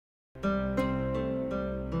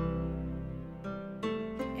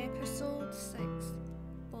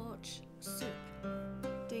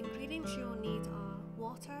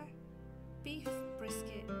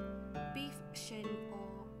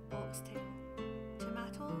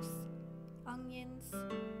tomatoes, onions,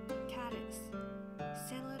 carrots,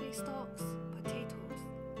 celery stalks, potatoes,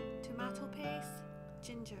 tomato paste,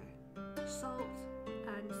 ginger, salt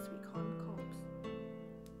and sweet corn cobs.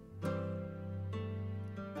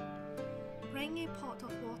 Bring a pot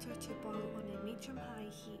of water to boil on a medium-high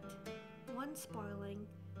heat. Once boiling,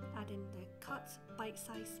 add in the cut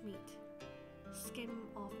bite-sized meat. Skim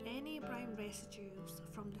off any brown residues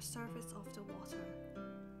from the surface of the water.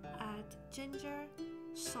 Add ginger,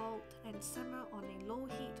 salt and simmer on a low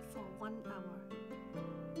heat for 1 hour.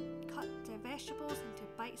 Cut the vegetables into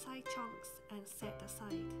bite-sized chunks and set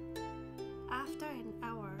aside. After an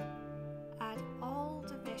hour, add all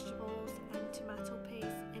the vegetables and tomato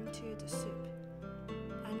paste